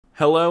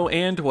Hello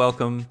and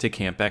welcome to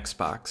Camp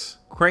Xbox.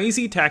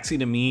 Crazy Taxi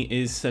to me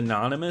is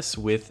synonymous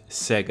with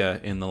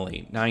Sega in the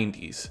late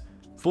 90s,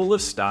 full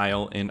of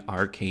style and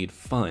arcade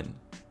fun.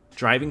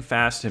 Driving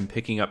fast and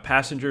picking up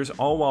passengers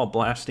all while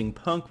blasting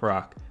punk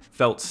rock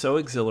felt so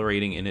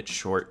exhilarating in its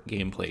short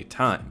gameplay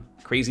time.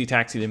 Crazy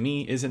Taxi to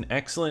me is an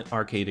excellent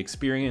arcade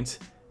experience,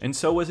 and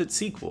so was its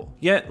sequel.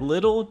 Yet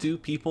little do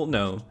people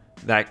know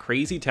that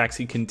Crazy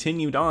Taxi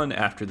continued on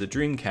after the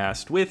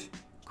Dreamcast with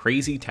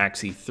Crazy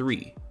Taxi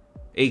 3.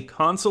 A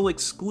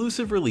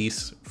console-exclusive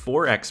release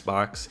for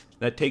Xbox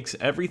that takes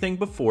everything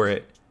before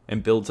it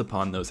and builds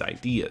upon those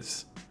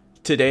ideas.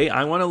 Today,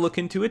 I want to look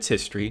into its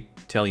history,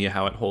 tell you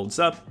how it holds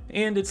up,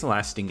 and its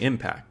lasting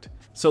impact.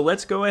 So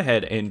let's go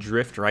ahead and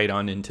drift right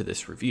on into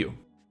this review.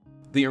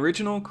 The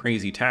original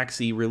Crazy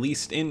Taxi,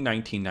 released in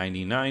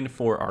 1999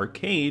 for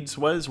arcades,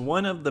 was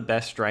one of the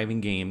best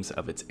driving games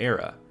of its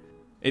era.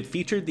 It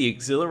featured the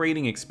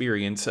exhilarating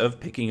experience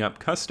of picking up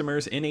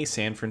customers in a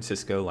San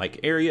Francisco-like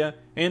area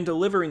and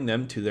delivering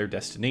them to their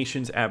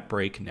destinations at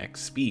breakneck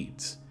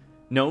speeds.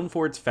 Known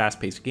for its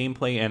fast-paced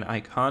gameplay and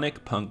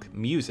iconic punk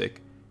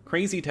music,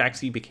 Crazy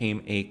Taxi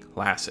became a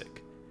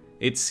classic.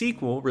 Its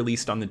sequel,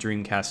 released on the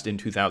Dreamcast in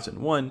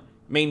 2001,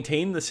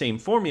 maintained the same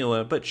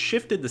formula but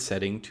shifted the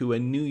setting to a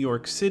New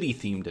York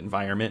City-themed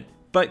environment,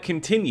 but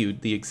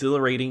continued the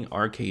exhilarating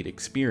arcade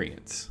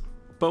experience.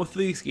 Both of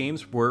these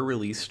games were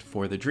released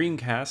for the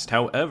Dreamcast,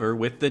 however,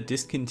 with the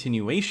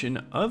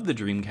discontinuation of the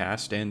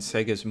Dreamcast and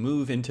Sega's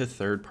move into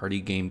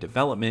third-party game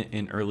development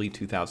in early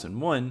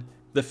 2001,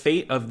 the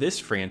fate of this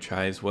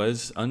franchise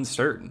was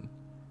uncertain.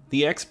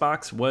 The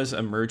Xbox was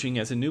emerging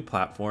as a new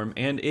platform,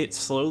 and it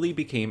slowly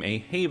became a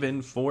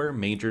haven for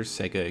major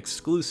Sega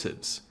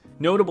exclusives.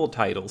 Notable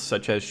titles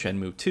such as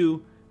Shenmue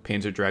 2,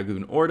 Panzer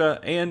Dragoon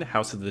Orta, and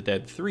House of the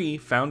Dead 3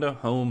 found a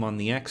home on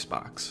the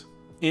Xbox.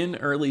 In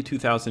early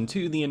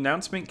 2002, the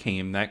announcement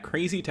came that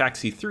Crazy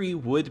Taxi 3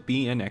 would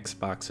be an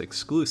Xbox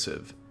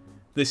exclusive.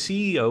 The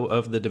CEO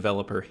of the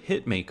developer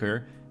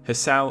Hitmaker,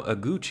 Hisao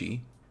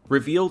Oguchi,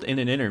 revealed in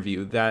an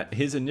interview that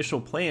his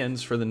initial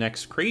plans for the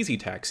next Crazy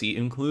Taxi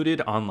included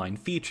online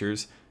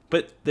features,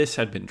 but this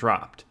had been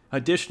dropped.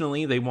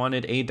 Additionally, they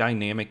wanted a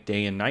dynamic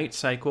day and night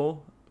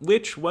cycle,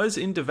 which was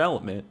in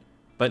development,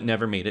 but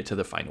never made it to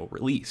the final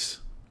release.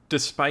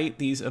 Despite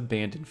these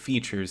abandoned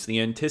features, the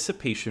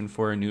anticipation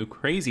for a new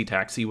Crazy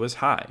Taxi was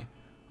high.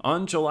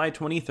 On July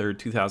 23,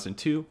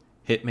 2002,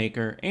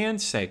 Hitmaker and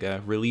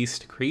Sega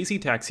released Crazy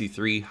Taxi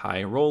 3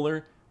 High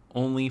Roller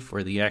only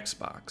for the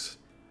Xbox.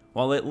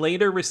 While it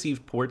later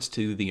received ports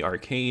to the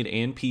arcade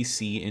and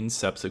PC in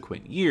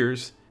subsequent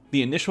years,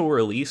 the initial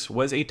release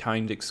was a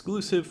timed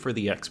exclusive for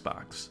the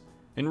Xbox.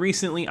 And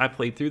recently I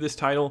played through this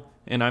title,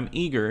 and I'm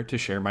eager to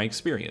share my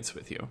experience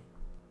with you.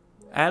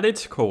 At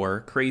its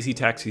core, Crazy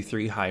Taxi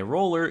 3 High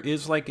Roller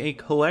is like a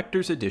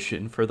collector's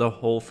edition for the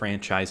whole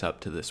franchise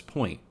up to this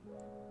point.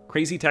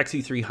 Crazy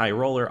Taxi 3 High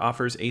Roller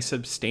offers a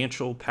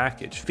substantial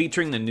package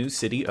featuring the new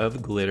city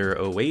of Glitter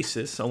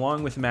Oasis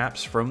along with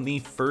maps from the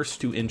first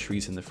two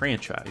entries in the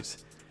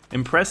franchise.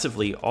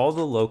 Impressively, all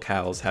the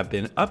locales have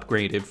been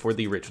upgraded for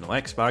the original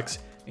Xbox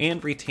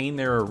and retain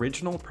their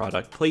original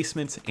product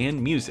placements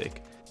and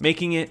music,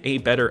 making it a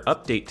better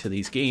update to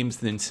these games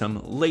than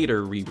some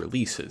later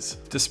re-releases.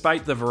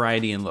 Despite the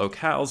variety in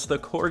locales, the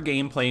core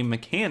gameplay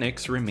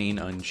mechanics remain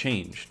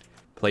unchanged.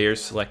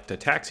 Players select a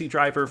taxi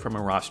driver from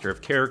a roster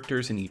of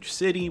characters in each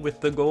city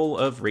with the goal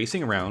of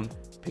racing around,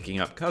 picking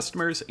up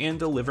customers, and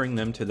delivering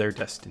them to their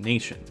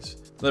destinations.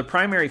 The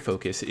primary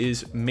focus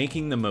is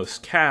making the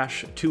most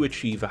cash to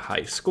achieve a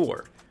high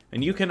score,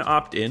 and you can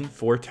opt in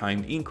for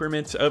timed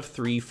increments of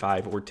 3,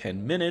 5, or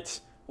 10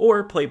 minutes,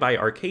 or play by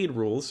arcade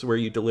rules where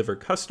you deliver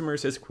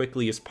customers as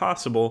quickly as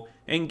possible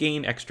and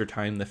gain extra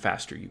time the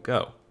faster you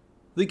go.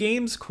 The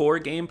game's core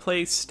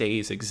gameplay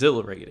stays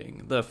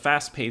exhilarating. The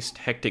fast-paced,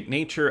 hectic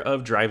nature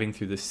of driving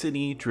through the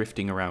city,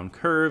 drifting around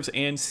curves,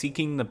 and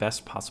seeking the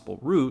best possible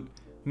route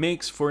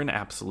makes for an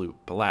absolute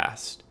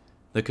blast.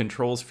 The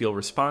controls feel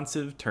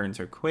responsive, turns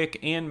are quick,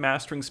 and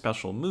mastering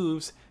special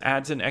moves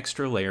adds an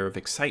extra layer of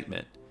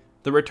excitement.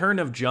 The return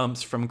of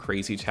jumps from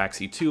Crazy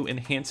Taxi 2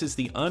 enhances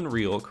the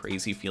unreal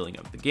crazy feeling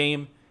of the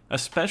game,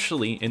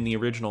 especially in the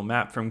original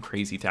map from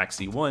Crazy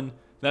Taxi 1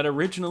 that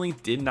originally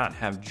did not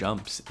have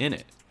jumps in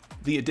it.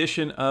 The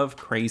addition of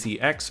Crazy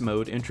X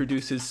mode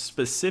introduces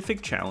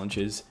specific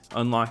challenges,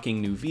 unlocking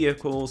new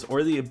vehicles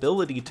or the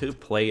ability to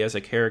play as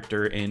a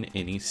character in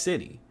any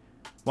city.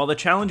 While the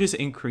challenges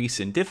increase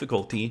in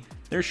difficulty,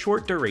 their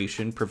short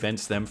duration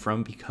prevents them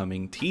from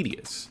becoming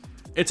tedious.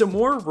 It's a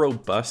more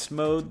robust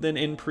mode than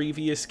in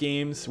previous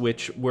games,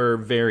 which were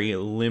very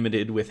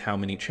limited with how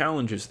many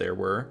challenges there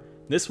were.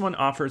 This one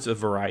offers a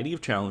variety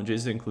of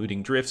challenges,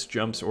 including drifts,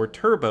 jumps, or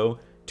turbo,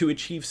 to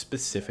achieve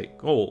specific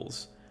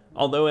goals.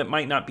 Although it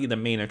might not be the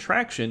main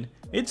attraction,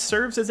 it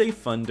serves as a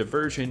fun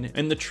diversion,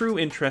 and the true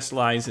interest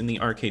lies in the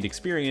arcade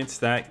experience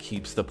that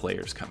keeps the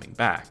players coming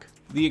back.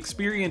 The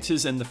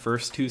experiences in the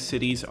first two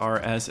cities are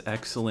as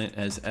excellent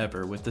as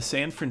ever, with the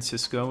San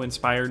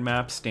Francisco-inspired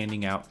map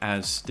standing out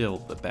as still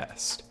the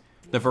best.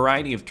 The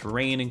variety of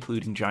terrain,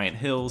 including giant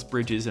hills,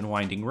 bridges, and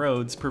winding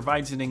roads,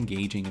 provides an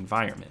engaging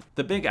environment.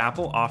 The Big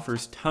Apple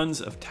offers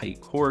tons of tight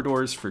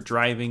corridors for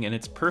driving, and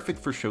it's perfect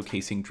for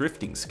showcasing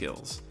drifting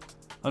skills.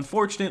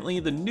 Unfortunately,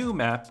 the new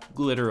map,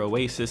 Glitter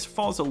Oasis,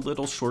 falls a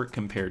little short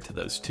compared to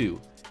those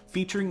two,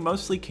 featuring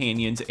mostly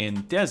canyons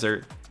and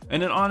desert,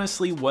 and it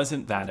honestly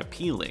wasn't that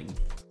appealing.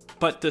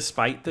 But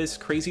despite this,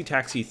 Crazy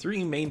Taxi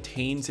 3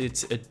 maintains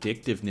its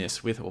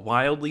addictiveness with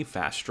wildly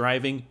fast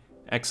driving,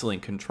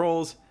 excellent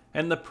controls,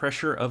 and the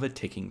pressure of a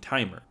ticking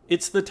timer.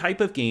 It's the type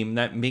of game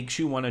that makes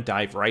you want to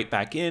dive right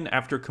back in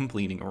after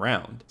completing a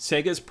round.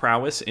 Sega's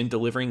prowess in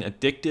delivering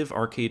addictive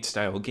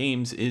arcade-style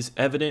games is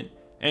evident,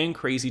 and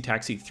Crazy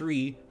Taxi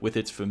 3, with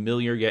its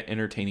familiar yet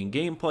entertaining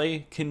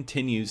gameplay,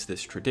 continues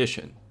this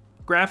tradition.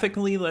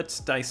 Graphically, let's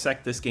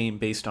dissect this game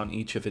based on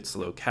each of its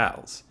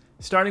locales.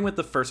 Starting with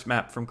the first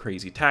map from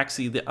Crazy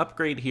Taxi, the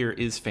upgrade here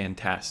is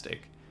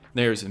fantastic.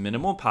 There's a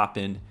minimal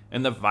pop-in,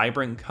 and the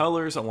vibrant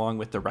colors along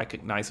with the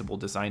recognizable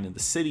design of the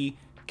city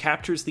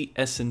captures the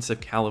essence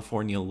of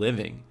California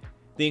living.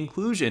 The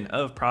inclusion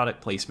of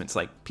product placements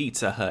like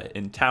Pizza Hut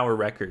and Tower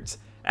Records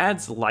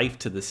adds life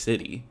to the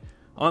city.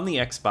 On the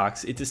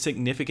Xbox, it's a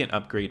significant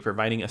upgrade,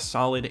 providing a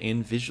solid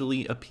and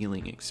visually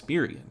appealing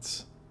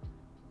experience.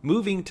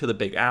 Moving to the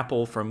Big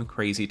Apple from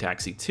Crazy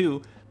Taxi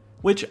 2,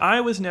 which I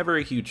was never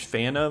a huge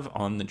fan of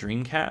on the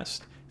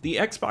Dreamcast, the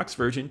Xbox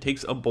version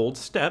takes a bold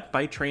step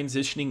by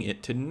transitioning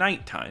it to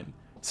nighttime.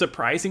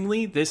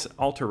 Surprisingly, this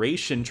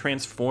alteration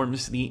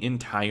transforms the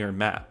entire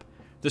map.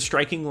 The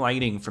striking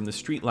lighting from the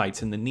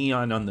streetlights and the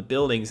neon on the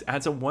buildings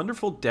adds a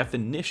wonderful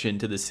definition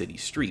to the city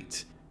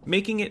streets,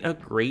 making it a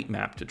great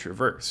map to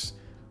traverse.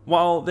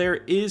 While there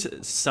is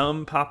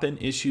some pop-in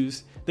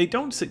issues, they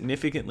don't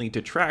significantly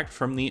detract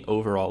from the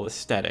overall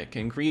aesthetic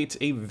and creates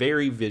a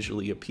very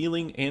visually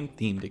appealing and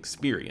themed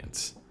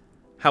experience.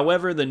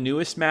 However, the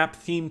newest map,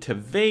 themed to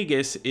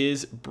Vegas,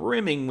 is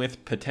brimming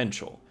with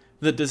potential.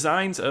 The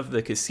designs of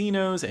the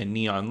casinos and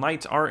neon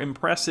lights are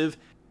impressive,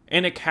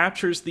 and it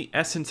captures the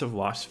essence of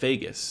Las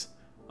Vegas.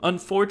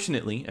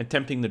 Unfortunately,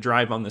 attempting the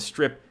drive on the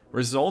strip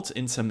results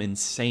in some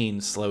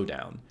insane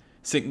slowdown,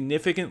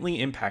 significantly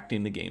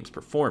impacting the game's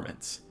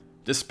performance.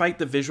 Despite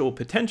the visual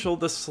potential,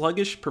 the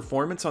sluggish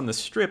performance on the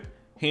strip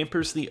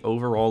hampers the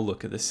overall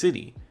look of the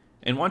city,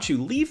 and once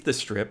you leave the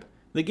strip,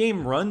 the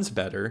game runs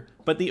better,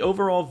 but the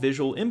overall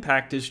visual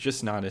impact is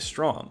just not as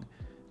strong.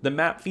 The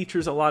map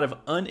features a lot of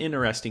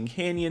uninteresting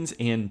canyons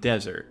and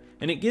desert,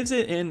 and it gives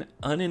it an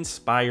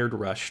uninspired,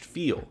 rushed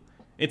feel.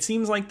 It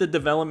seems like the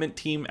development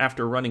team,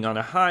 after running on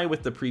a high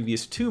with the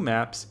previous two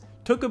maps,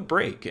 took a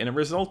break, and it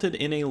resulted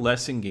in a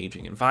less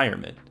engaging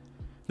environment.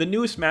 The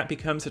newest map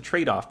becomes a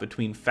trade-off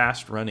between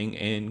fast running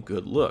and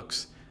good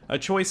looks, a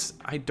choice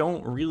I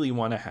don't really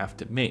want to have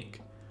to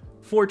make.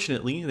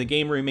 Fortunately, the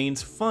game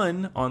remains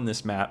fun on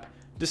this map,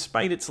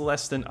 despite its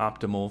less than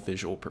optimal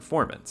visual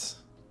performance.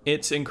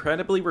 It's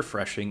incredibly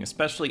refreshing,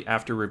 especially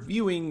after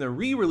reviewing the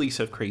re-release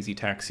of Crazy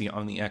Taxi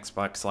on the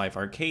Xbox Live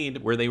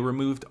Arcade, where they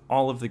removed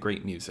all of the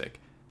great music,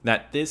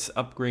 that this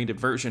upgraded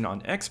version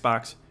on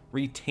Xbox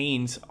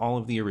retains all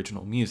of the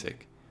original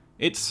music.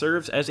 It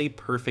serves as a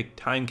perfect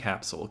time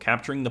capsule,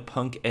 capturing the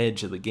punk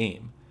edge of the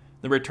game.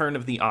 The return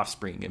of The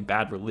Offspring and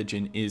Bad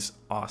Religion is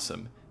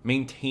awesome,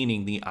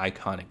 maintaining the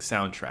iconic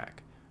soundtrack.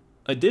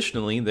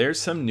 Additionally, there's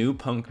some new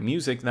punk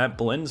music that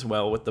blends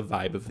well with the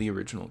vibe of the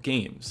original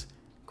games.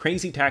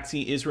 Crazy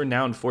Taxi is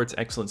renowned for its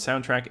excellent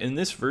soundtrack, and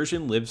this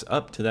version lives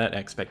up to that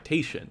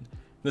expectation.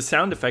 The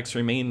sound effects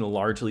remain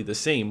largely the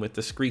same, with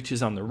the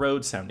screeches on the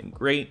road sounding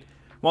great,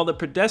 while the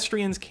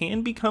pedestrians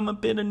can become a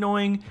bit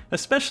annoying,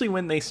 especially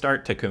when they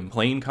start to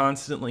complain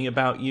constantly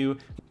about you,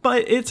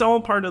 but it's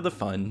all part of the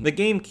fun. The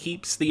game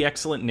keeps the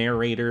excellent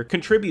narrator,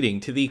 contributing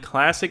to the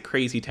classic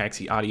Crazy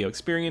Taxi audio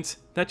experience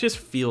that just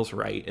feels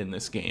right in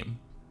this game.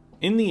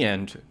 In the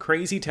end,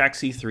 Crazy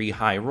Taxi 3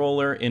 High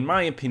Roller, in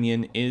my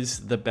opinion,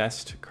 is the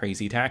best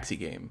Crazy Taxi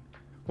game.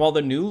 While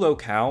the new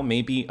locale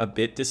may be a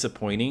bit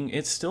disappointing,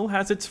 it still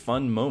has its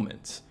fun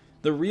moments.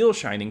 The real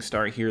shining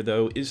star here,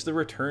 though, is the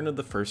return of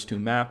the first two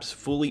maps,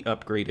 fully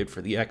upgraded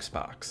for the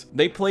Xbox.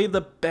 They play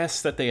the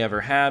best that they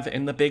ever have,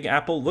 and the Big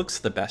Apple looks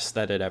the best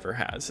that it ever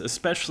has,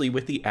 especially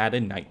with the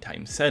added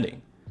nighttime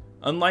setting.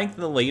 Unlike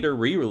the later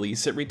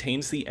re-release, it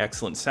retains the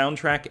excellent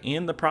soundtrack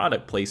and the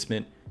product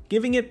placement,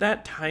 giving it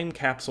that time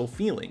capsule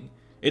feeling.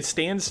 It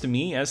stands to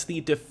me as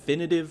the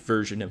definitive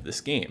version of this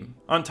game.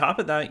 On top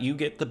of that, you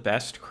get the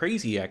best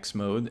Crazy X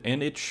mode,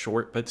 and it's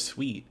short but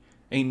sweet.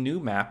 A new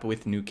map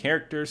with new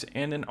characters,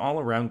 and an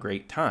all-around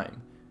great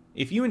time.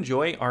 If you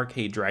enjoy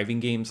arcade driving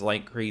games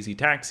like Crazy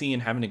Taxi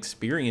and haven't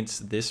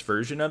experienced this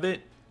version of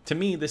it, to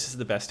me this is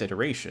the best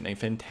iteration, a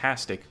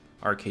fantastic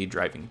arcade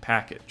driving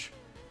package.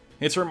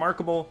 It's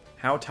remarkable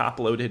how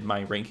top-loaded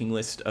my ranking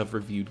list of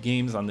reviewed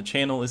games on the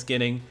channel is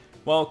getting.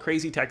 While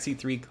Crazy Taxi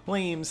 3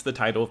 claims the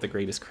title of the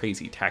greatest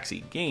Crazy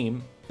Taxi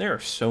game, there are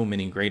so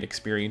many great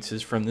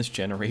experiences from this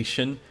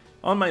generation.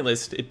 On my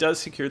list, it does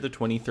secure the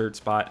 23rd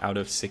spot out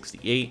of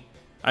 68.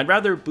 I'd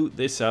rather boot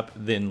this up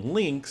than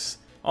Lynx,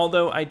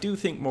 although I do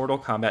think Mortal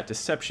Kombat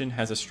Deception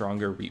has a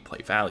stronger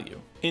replay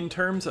value. In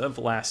terms of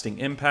lasting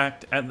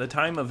impact, at the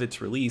time of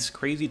its release,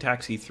 Crazy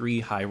Taxi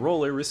 3 High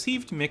Roller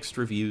received mixed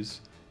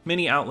reviews.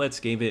 Many outlets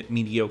gave it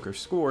mediocre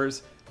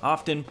scores,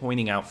 often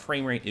pointing out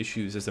frame rate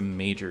issues as a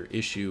major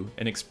issue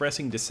and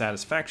expressing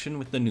dissatisfaction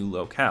with the new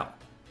locale.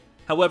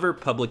 However,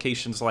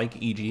 publications like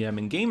EGM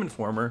and Game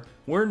Informer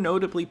were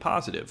notably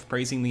positive,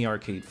 praising the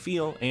arcade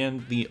feel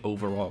and the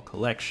overall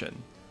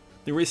collection.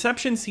 The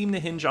reception seemed to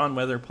hinge on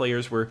whether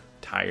players were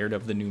tired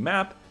of the new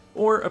map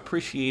or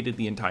appreciated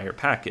the entire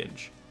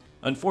package.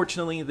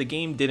 Unfortunately, the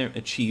game didn't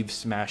achieve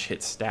smash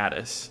hit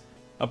status.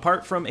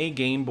 Apart from a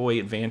Game Boy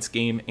Advance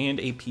game and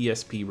a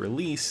PSP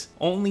release,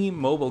 only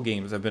mobile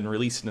games have been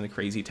released in the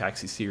Crazy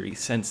Taxi series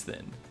since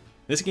then.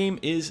 This game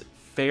is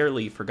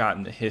fairly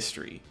forgotten to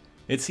history.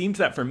 It seems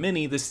that for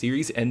many, the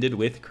series ended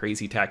with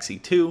Crazy Taxi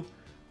 2.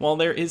 While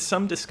there is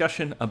some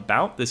discussion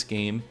about this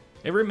game,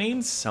 it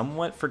remains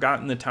somewhat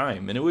forgotten to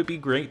time, and it would be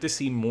great to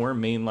see more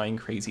mainline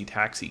Crazy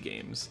Taxi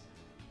games.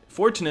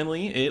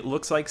 Fortunately, it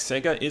looks like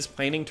Sega is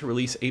planning to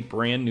release a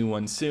brand new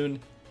one soon,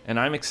 and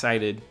I'm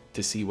excited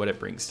to see what it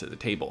brings to the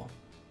table.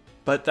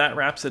 But that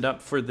wraps it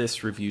up for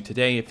this review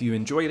today. If you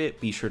enjoyed it,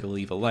 be sure to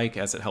leave a like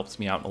as it helps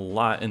me out a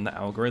lot in the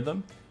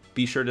algorithm.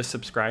 Be sure to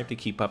subscribe to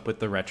keep up with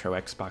the Retro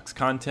Xbox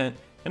content,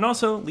 and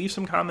also leave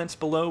some comments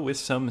below with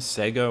some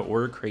Sega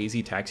or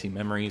Crazy Taxi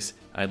memories.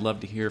 I'd love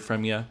to hear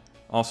from you.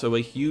 Also, a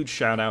huge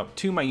shout out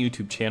to my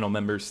YouTube channel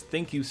members.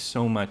 Thank you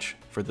so much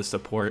for the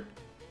support,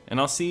 and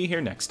I'll see you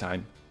here next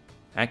time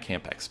at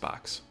Camp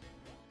Xbox.